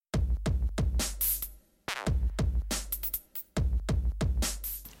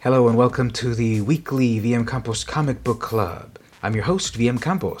Hello and welcome to the weekly vmcampos comic book club. I'm your host,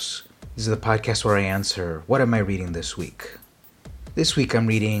 vmcampos. This is the podcast where I answer, what am I reading this week? This week I'm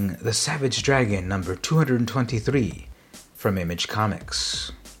reading The Savage Dragon number 223 from Image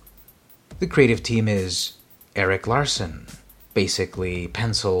Comics. The creative team is Erik Larsen, basically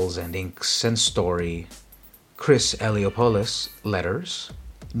pencils and inks and story, Chris Eliopoulos, letters,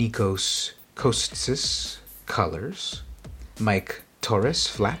 Nikos Kostis, colors, Mike Torres,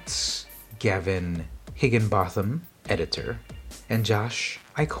 flats, Gavin Higginbotham, editor, and Josh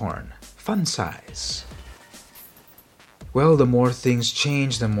Eichhorn, fun size. Well, the more things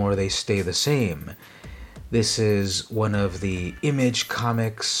change, the more they stay the same. This is one of the Image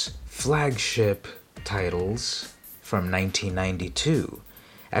Comics flagship titles from 1992,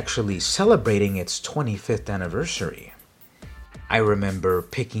 actually celebrating its 25th anniversary. I remember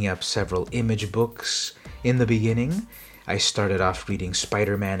picking up several Image books in the beginning. I started off reading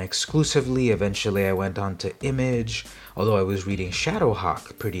Spider-Man exclusively. Eventually I went on to Image, although I was reading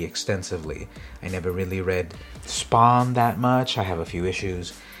Shadowhawk pretty extensively. I never really read Spawn that much. I have a few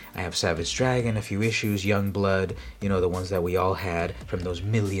issues. I have Savage Dragon, a few issues, Youngblood, the ones that we all had from those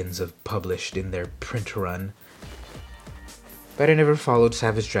millions of published in their print run. But I never followed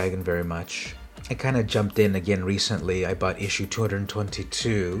Savage Dragon very much. I kind of jumped in again recently. I bought issue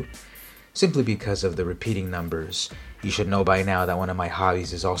 222, simply because of the repeating numbers. You should know by now that one of my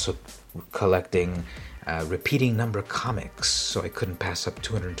hobbies is also collecting repeating number comics, so I couldn't pass up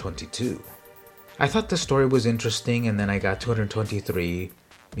 222. I thought the story was interesting, and then I got 223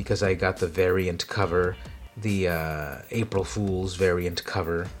 because I got the variant cover, the April Fool's variant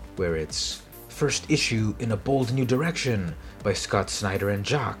cover, where it's first issue in a bold new direction by Scott Snyder and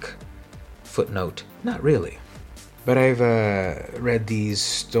Jock. Footnote, not really. But I've read these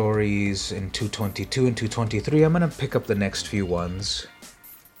stories in 222 and 223. I'm going to pick up the next few ones.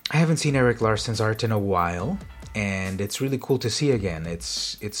 I haven't seen Erik Larsen's art in a while, and it's really cool to see again.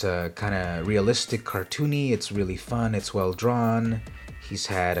 It's a kind of realistic, cartoony. It's really fun. It's well drawn. He's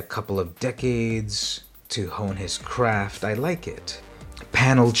had a couple of decades to hone his craft. I like it.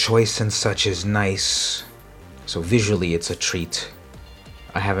 Panel choice and such is nice. So visually, it's a treat.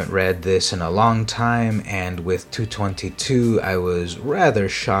 I haven't read this in a long time, and with 222, I was rather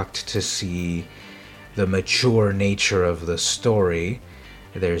shocked to see the mature nature of the story.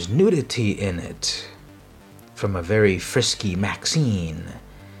 There's nudity in it, from a very frisky Maxine.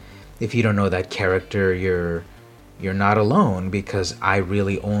 If you don't know that character, you're not alone, because I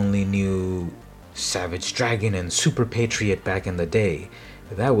really only knew Savage Dragon and Super Patriot back in the day.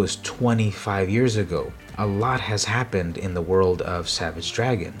 That was 25 years ago. A lot has happened in the world of Savage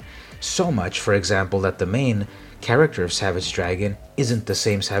Dragon. So much, for example, that the main character of Savage Dragon isn't the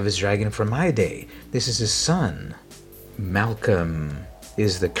same Savage Dragon from my day. This is his son. Malcolm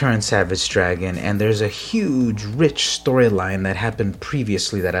is the current Savage Dragon, and there's a huge, rich storyline that happened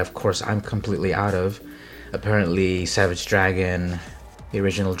previously that, of course, I'm completely out of. Apparently, Savage Dragon, the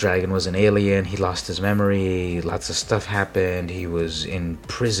original dragon, was an alien. He lost his memory. Lots of stuff happened. He was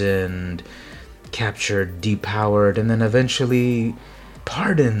imprisoned, captured, depowered, and then eventually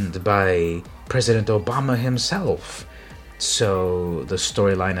pardoned by President Obama himself. So the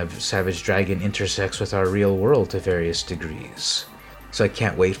storyline of Savage Dragon intersects with our real world to various degrees. So I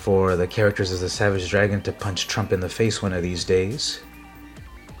can't wait for the characters of the Savage Dragon to punch Trump in the face one of these days.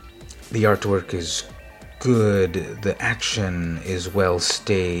 The artwork is good. The action is well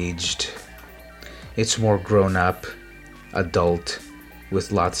staged. It's more grown up, adult,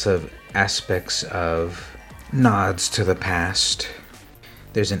 with lots of aspects of nods to the past.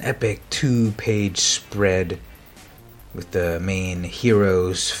 There's an epic 2-page spread with the main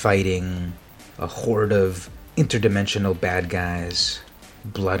heroes fighting a horde of interdimensional bad guys,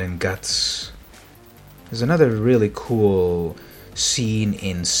 blood and guts. There's another really cool scene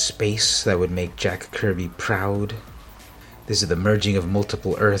in space that would make Jack Kirby proud. This is the merging of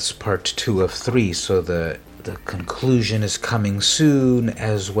multiple Earths, part 2 of 3, so the conclusion is coming soon,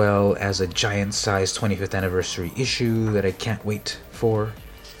 as well as a giant-sized 25th anniversary issue that I can't wait for.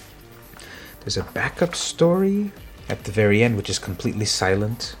 There's a backup story at the very end, which is completely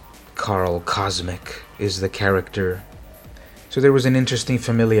silent. Carl Cosmic is the character. So there was an interesting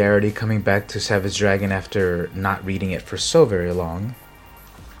familiarity coming back to Savage Dragon after not reading it for so very long.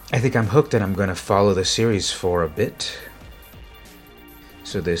 I think I'm hooked and I'm going to follow the series for a bit.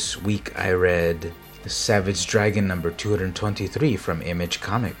 So this week I read The Savage Dragon number 223 from Image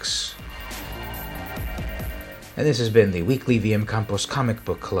Comics. And this has been the weekly vmcampos Comic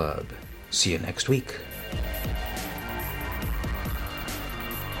Book Club. See you next week.